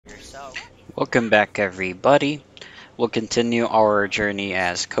So, Welcome back, everybody. We'll continue our journey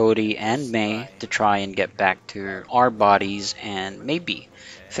as Cody and May to try and get back to our bodies and maybe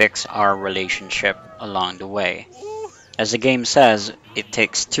fix our relationship along the way. woo, As the game says, it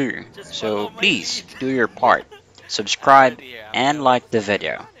takes two, just so follow my please lead. do your part. I'm Subscribe good here. I'm and good. like the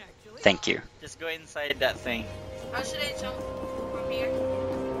video. Thank you. Just go inside that thing. How should I jump from here?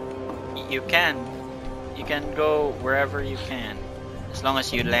 You can. You can go wherever you can. As long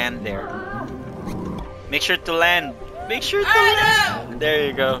as you land there. Make sure to land. Make sure to Ah, land. There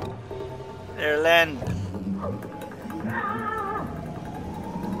you go. There, land.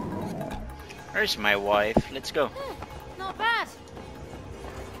 Where's my wife? Let's go. not bad.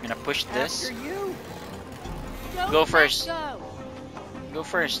 I'm gonna push this. After you. Don't Go let first. Go. Go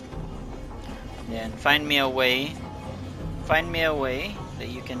first. Then find me a way. Find me a way that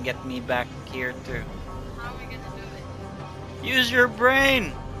you can get me back here too. How am I gonna do it? Use your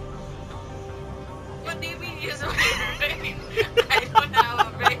brain. What do you mean use my brain? I don't have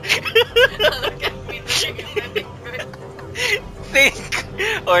a brain. Look at me doing everything. Think.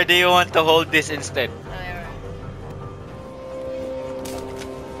 Or do you want to hold this instead? Alright.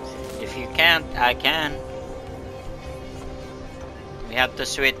 If you can't, I can. We have to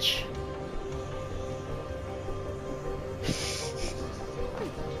switch.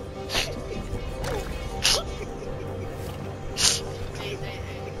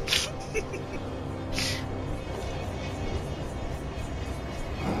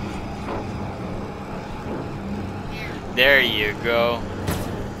 There you go.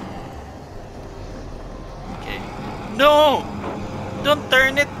 Okay. No! Don't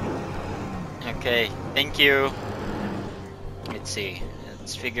turn it! Okay, thank you. Let's see.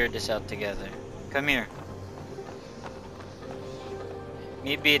 Let's figure this out together. Come here.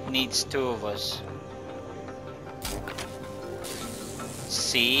 Maybe it needs two of us.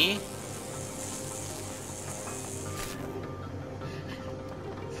 See?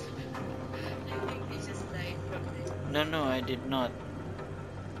 I think this is like No, I did not.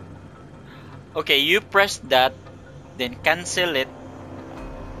 Okay, you press that, then cancel it,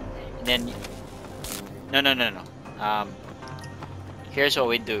 then... No. Here's what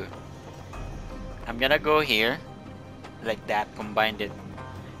we do. I'm gonna go here, like that, combined it.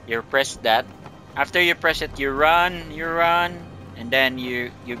 You press that. After you press it, you run, and then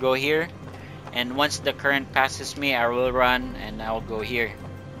you go here. And once the current passes me, I will run, and I'll go here.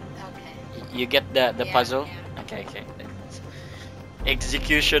 okay. You get the Yeah, puzzle? yeah. Okay.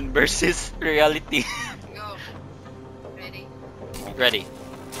 Execution versus reality. Go. Ready? Ready.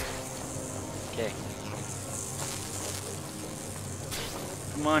 Okay.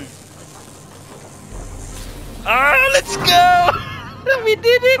 Come on. Ah, let's go! We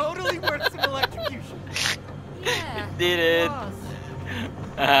did it! Totally worth some electrocution. Yeah. We did it! Boss.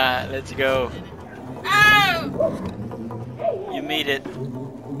 Let's go. Oh! You made it.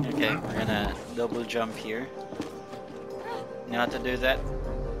 Okay, we're gonna double jump here. You know how to do that?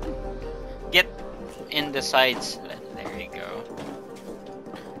 Get in the sides. There you go.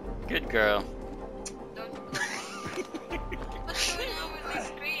 Good girl. Don't. What's going on with my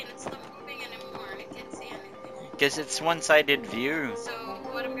screen? It's not moving anymore. I can't see anything. Because it's one-sided view. So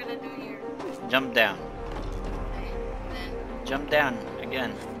what I'm gonna do here? Jump down. Okay. Then. Jump down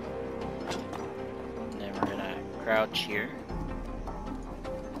again. Then we're gonna crouch here.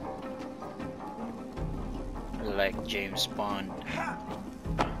 Like James Bond.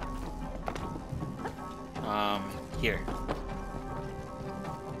 Here.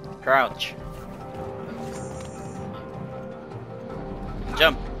 Crouch.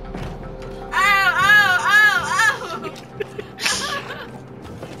 Jump. Ow!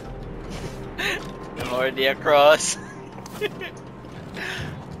 Already across.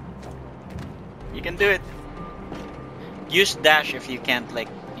 You can do it. Use dash if you can't, like,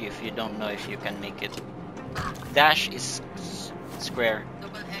 if you don't know if you can make it. Dash is square.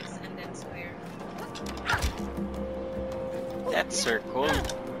 Double X and then square. That's circle.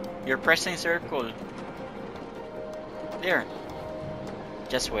 You're pressing circle. There.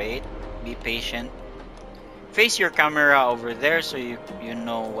 Just wait. Be patient. Face your camera over there so you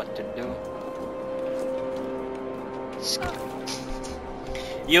know what to do.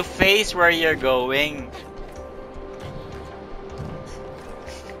 You face where you're going.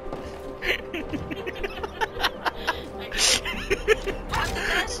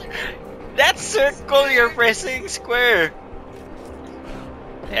 That's circle, you're pressing square.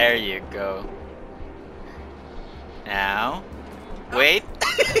 There you go. Now, wait.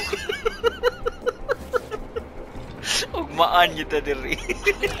 Ugmaan kita diri.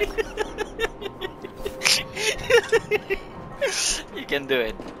 You can do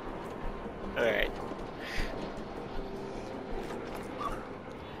it. Alright.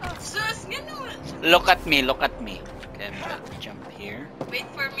 Sus, ganun. Look at me, look at me. Okay, I'm gonna jump here. Wait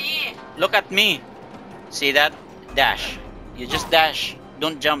for me. Look at me. See that? Dash. You just dash.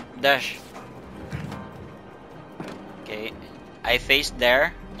 Don't jump, dash. Okay. I face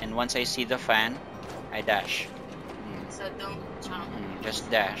there, and once I see the fan, I dash. So don't jump. Just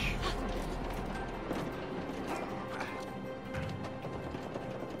dash.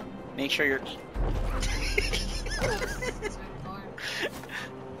 Make sure you're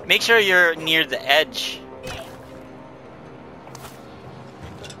make sure you're near the edge.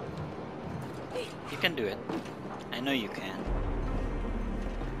 You can do it. I know you can.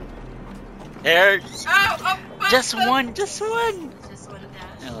 There. Oh, Just one. Just one. Just one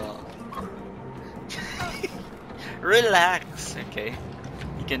dash. Oh. Relax. Okay.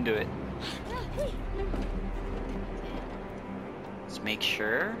 You can do it. Let's make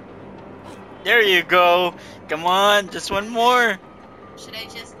sure. There you go. Come on. Just one more. Should I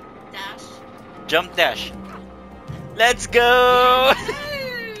just dash? Jump dash. Let's go. Woo!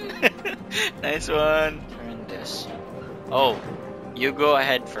 Nice one. Turn this. Oh, you go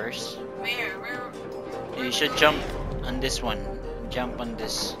ahead first. Where? You should jump on this one. Jump on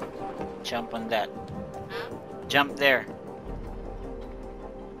this. Jump on that. Huh? Jump there.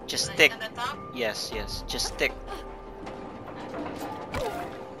 Just Like stick. on the top? Yes, yes. Just stick.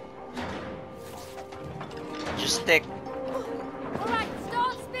 Just stick. Alright,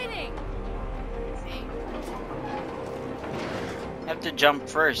 start spinning! See? Have to jump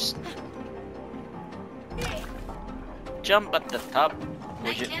first. Jump at the top. I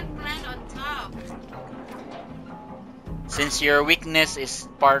Would you? can't land on top. Since your weakness is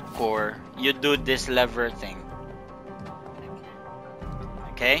parkour, you do this lever thing.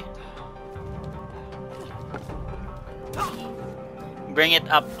 Okay? Bring it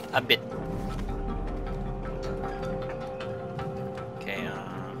up a bit. Okay,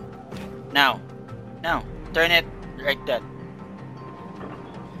 now, turn it like that.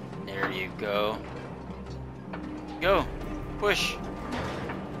 There you go. Go, push,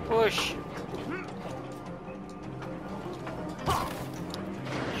 push.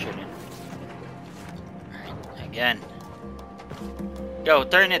 Shouldn't. Alright, again. Go,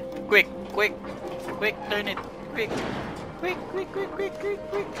 turn it, quick, quick, quick, turn it, quick, quick, quick, quick, quick, quick,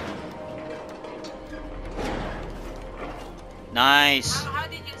 quick. Nice. How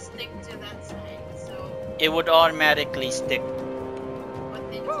did you stick to that side? So, It would automatically stick. what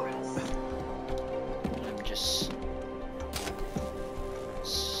did you press? I'm just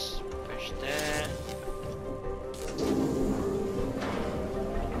push that.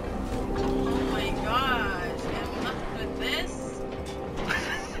 Oh my gosh, I'm not good at this.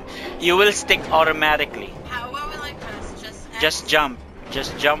 You will stick automatically. What will I press? Just X? Just jump.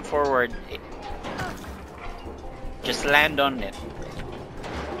 Just jump forward. Just land on it.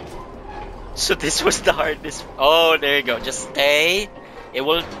 So this was the hardest. Oh, there you go. Just stay. It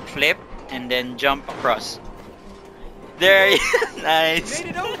will flip and then jump across. There you nice. Made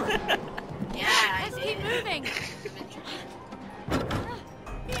it over. Yeah, I Let's did. keep moving!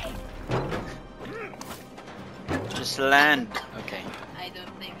 Just land. Okay. I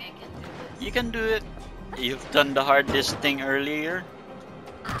don't think I can do this. You can do it. You've done the hardest thing earlier.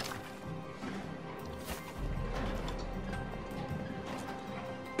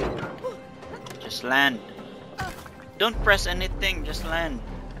 Just land. Don't press anything, just land.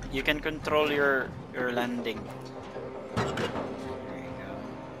 You can control your landing.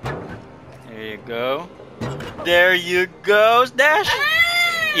 There you go. There you go. Dash.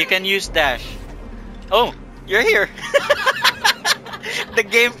 You can use dash. Oh, you're here. the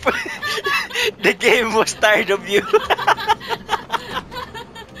game the game was tired of you.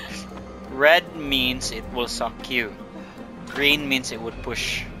 Red means it will suck you. Green means it would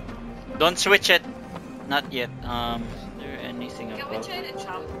push. Don't switch it. Not yet. Is there anything Can we above? try to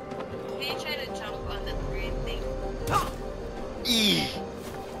jump? Can you try to jump on that green thing? E.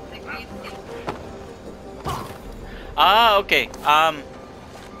 The green thing. Ah, okay.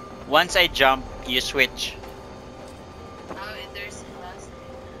 Once I jump, you switch. Oh, there's last.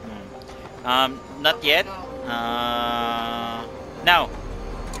 Not yet. Go. Now.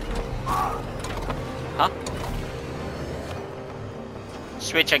 Huh?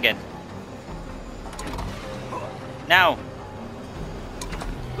 Switch again. Now.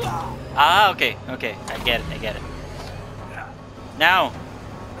 Ah, okay, okay. I get it. Now.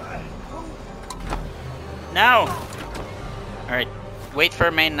 Now. Alright. Wait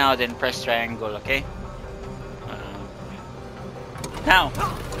for main now, then press triangle, okay? Now.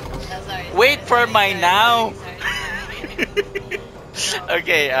 Oh, sorry, Wait for sorry, my sorry, now. sorry.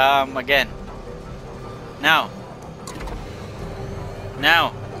 Okay, again. Now.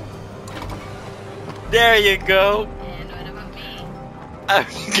 Now. There you go. And what about me? I'm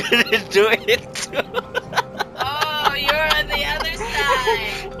gonna do it too. Oh, you're on the other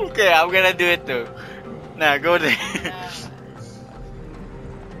side. Okay, I'm gonna do it too. Now go there.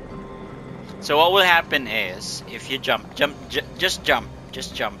 So what will happen is, if you jump, just jump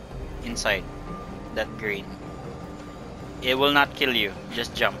inside that green. It will not kill you.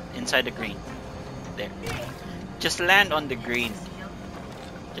 Just jump inside the green. There. Just land on the green.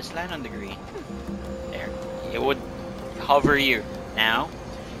 Just land on the green. There. It would hover you. Now,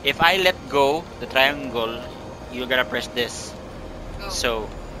 if I let go the triangle, you're gonna press this. Go. So,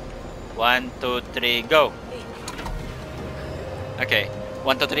 1, 2, 3, go. Okay.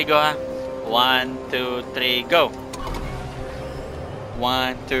 1, 2, 3, go ha. 1, 2, 3, go.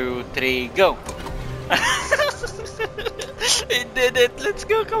 1, 2, 3, go. It did it. Let's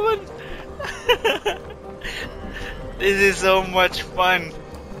go. Come on. This is so much fun.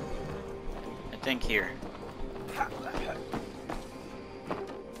 I think here.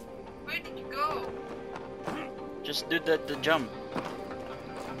 Where did you go? Just do the jump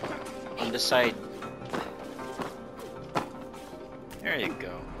on the side. There you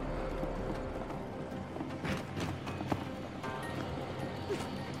go.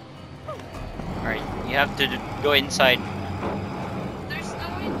 Alright, you have to go inside. There's no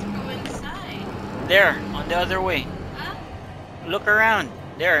way to go inside. There, on the other way. Huh? Look around.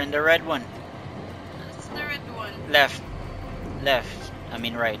 There, in the red one. That's the red one. Left. Left. I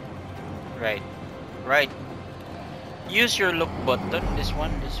mean right. Right. Right. Use your look button. This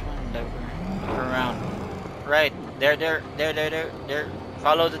one. Lever. Look around. Right. There.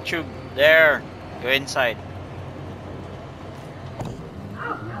 Follow the tube. There. Go inside.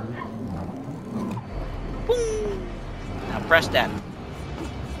 Boom. Now press that.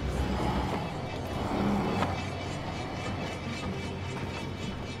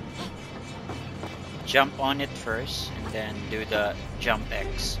 Jump on it first and then do the jump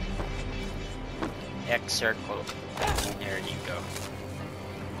X. X circle. There you go.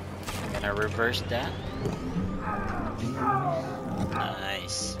 I'm gonna reverse that.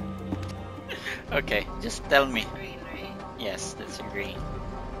 Nice. Okay, just tell me. Green, right? Yes, that's a green.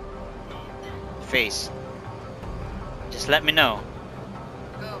 Face. Just let me know.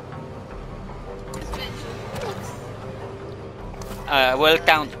 Go. Switch. We'll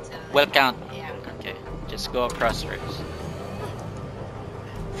count. We'll count. Yeah. Okay, just go across first.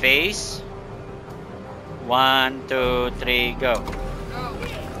 Face. 1, 2, 3, go. Go.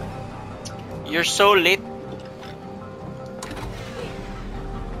 You're so late.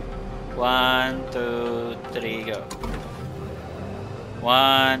 1, 2, 3, go.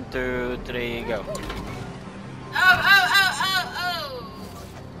 1, 2, 3, go. Oh!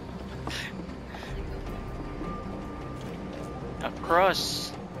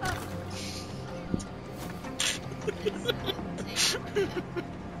 Across.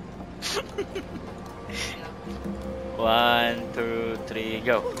 One, 2, 3,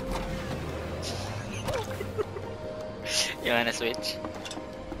 go. You wanna switch?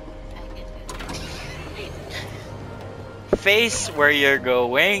 Face where you're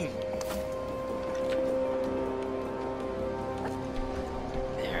going.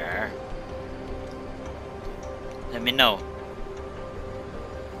 There. Let me know.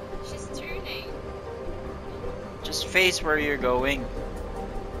 She's turning. Just face where you're going.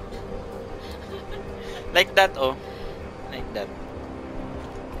 Like that, oh. Like that.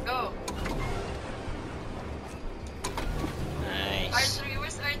 Go. Nice. R3,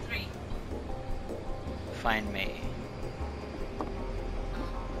 where's R3? Find me.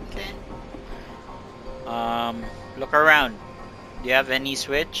 Then? Look around. Do you have any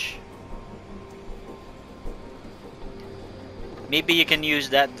switch? Maybe you can use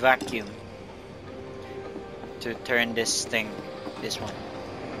that vacuum to turn this thing, this one.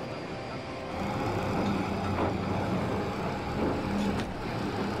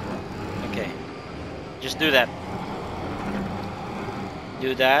 Okay, just do that.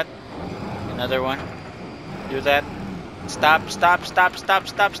 Do that. Another one. Do that. Stop.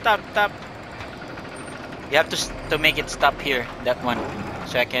 You have to make it stop here, that one,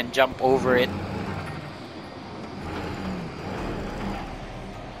 so I can jump over it.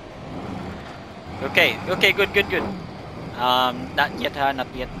 Okay, good. Not yet, huh? Not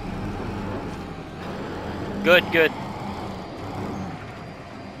yet. Good. Good.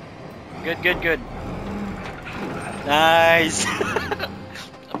 Nice.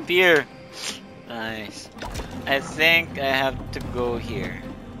 Up here. Nice. I think I have to go here.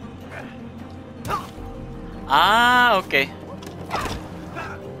 Ah, okay.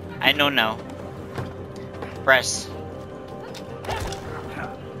 I know now. Press.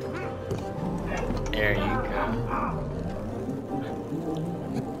 There you go.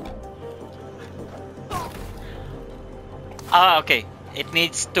 Ah, okay. It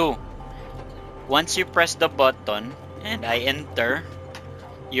needs two. Once you press the button and I enter,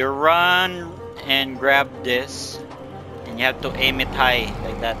 you run and grab this, and you have to aim it high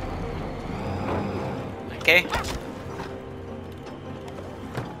like that. Okay?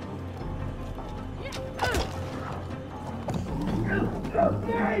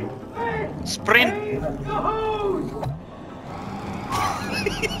 Sprint!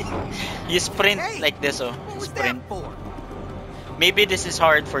 You sprint Hey, like this, oh. What was Sprint. that for? Maybe this is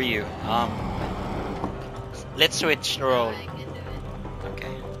hard for you. Let's switch role. I can do it.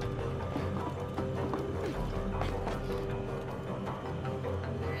 Okay.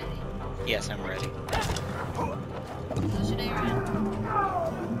 Ready? Yes, I'm ready. So should I run?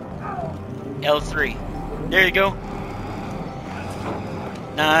 L3. There you go.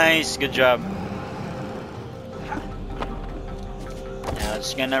 Nice, good job. Now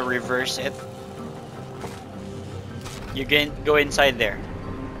it's gonna reverse it. You can go inside there.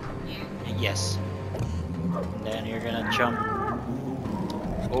 Here? Yes. And then you're gonna jump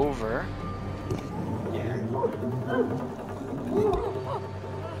over. Yeah.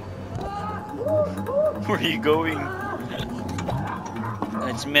 Where are you going?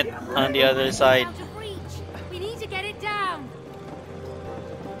 Let's meet on the other side. Out of reach. We need to get it down.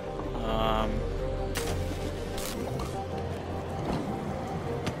 Um,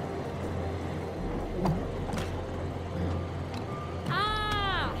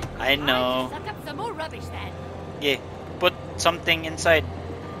 Ah! I know. Suck up some more rubbish then. Yeah. Put something inside.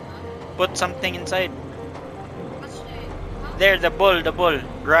 Put something inside. What should I? Huh? There, the ball, the ball.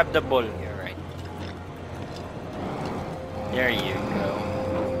 Grab the ball. You're right. There you go.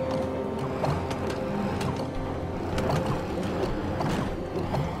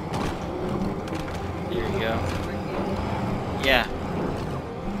 There you go. Yeah.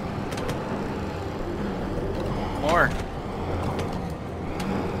 More.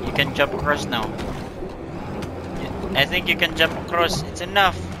 You can jump across now. I think you can jump across. It's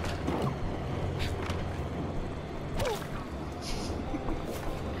enough.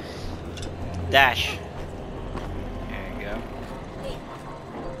 Dash. There you go.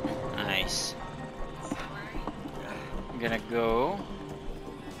 Nice. I'm gonna go.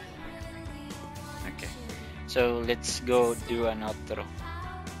 Okay. So let's go do an outro.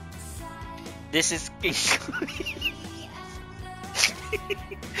 This is King.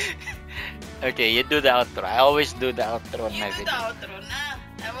 Okay, you do the outro. I always do the outro on You my do the video. outro na.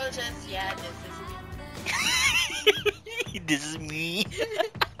 I will just, yeah, this is me. This is me.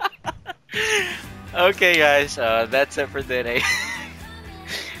 Okay, guys, that's it for today.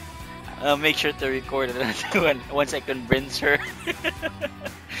 I'll make sure to record another one once I convince her.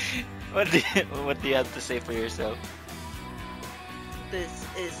 What do you have to say for yourself? This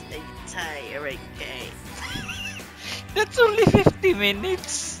is a tiring game. That's only 50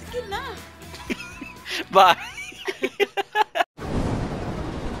 minutes. Sige na. Bye.